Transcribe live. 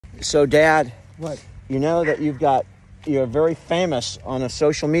So, Dad, What? you know that you're very famous on a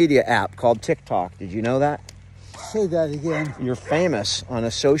social media app called TikTok. Did you know that? Say that again. You're famous on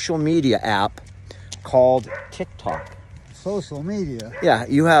a social media app called TikTok. Social media. Yeah,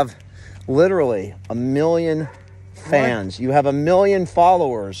 you have literally 1 million fans. What? You have 1 million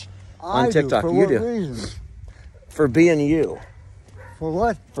followers on TikTok. For what reason? For being you. For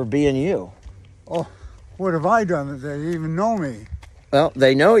what? For being you. Oh, what have I done that they even know me? Well,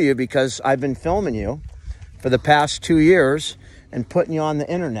 they know you because I've been filming you for the past 2 years and putting you on the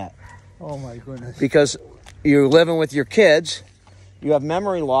internet. Oh my goodness. Because you're living with your kids. You have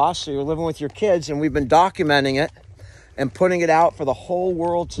memory loss, so you're living with your kids, and we've been documenting it and putting it out for the whole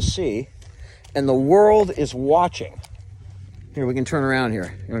world to see. And the world is watching. Here, we can turn around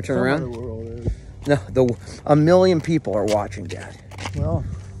here. You want to turn around? The world is. No, 1 million people are watching, Dad. Well,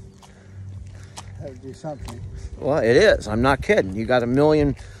 that would be something. Well, it is. I'm not kidding. You got 1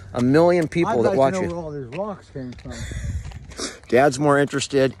 million people that watch I'd like to know you. where all these rocks came from. Dad's more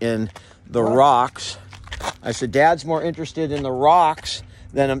interested in the rocks. I said, Dad's more interested in the rocks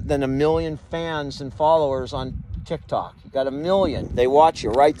than 1 million fans and followers on TikTok. You got 1 million. They watch you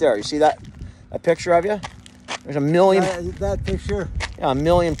right there. You see that picture of you? There's 1 million. That picture? Yeah, 1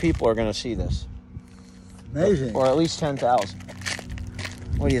 million people are going to see this. Amazing. Or at least 10,000.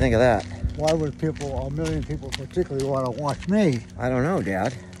 What do you think of that? Why would 1 million people particularly want to watch me? I don't know,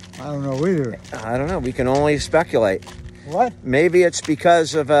 Dad. I don't know either. I don't know. We can only speculate. What? Maybe it's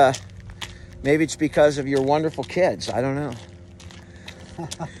because of your wonderful kids. I don't know.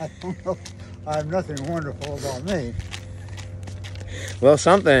 I don't know. I have nothing wonderful about me. Well,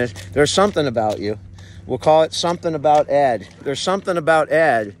 there's something about you. We'll call it something about Ed. There's something about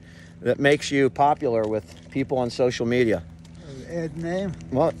Ed that makes you popular with people on social media. Ed name?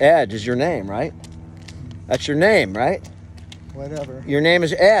 Well, Ed is your name, right? That's your name, right? Whatever. Your name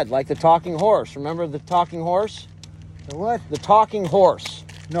is Ed, like the talking horse. Remember the talking horse? The what? The talking horse.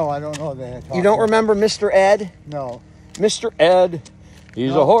 No, I don't know that. You don't remember Mr. Ed? No. Mr. Ed,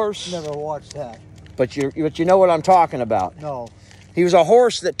 he's a horse. Never watched that. But you know what I'm talking about. No. He was a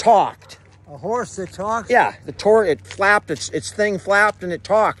horse that talked. A horse that talks? Yeah, it flapped, its thing flapped and it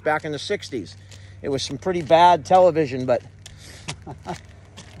talked back in the 60s. It was some pretty bad television, but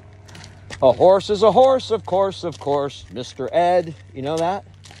a horse is a horse, of course, Mr. Ed. You know that?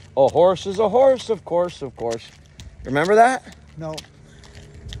 A horse is a horse, of course. Remember that? No.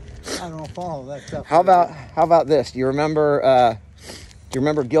 I don't follow that stuff. How about this? Do you remember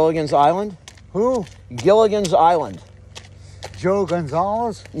Gilligan's Island? Who? Gilligan's Island. Joe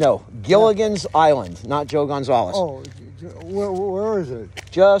Gonzalez? No, Gilligan's Island, not Joe Gonzalez. Oh, where is it?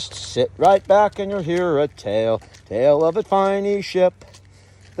 Just sit right back and you'll hear a tale of a tiny ship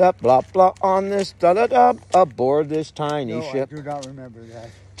that blah blah on this da-da-da aboard this tiny ship. I do not remember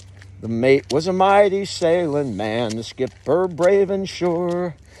that. The mate was a mighty sailing man, the skipper brave and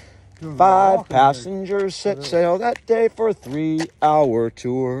sure. 5 passengers set sail that day for a 3-hour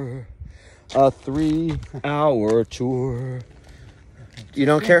tour. A 3-hour tour. You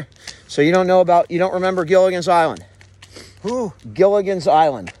don't care? So you don't remember Gilligan's Island? Who? Gilligan's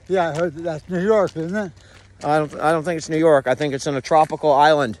Island. Yeah, I heard that's New York, isn't it? I don't think it's New York. I think it's in a tropical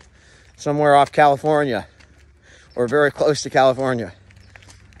island somewhere off California or very close to California.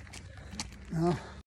 No.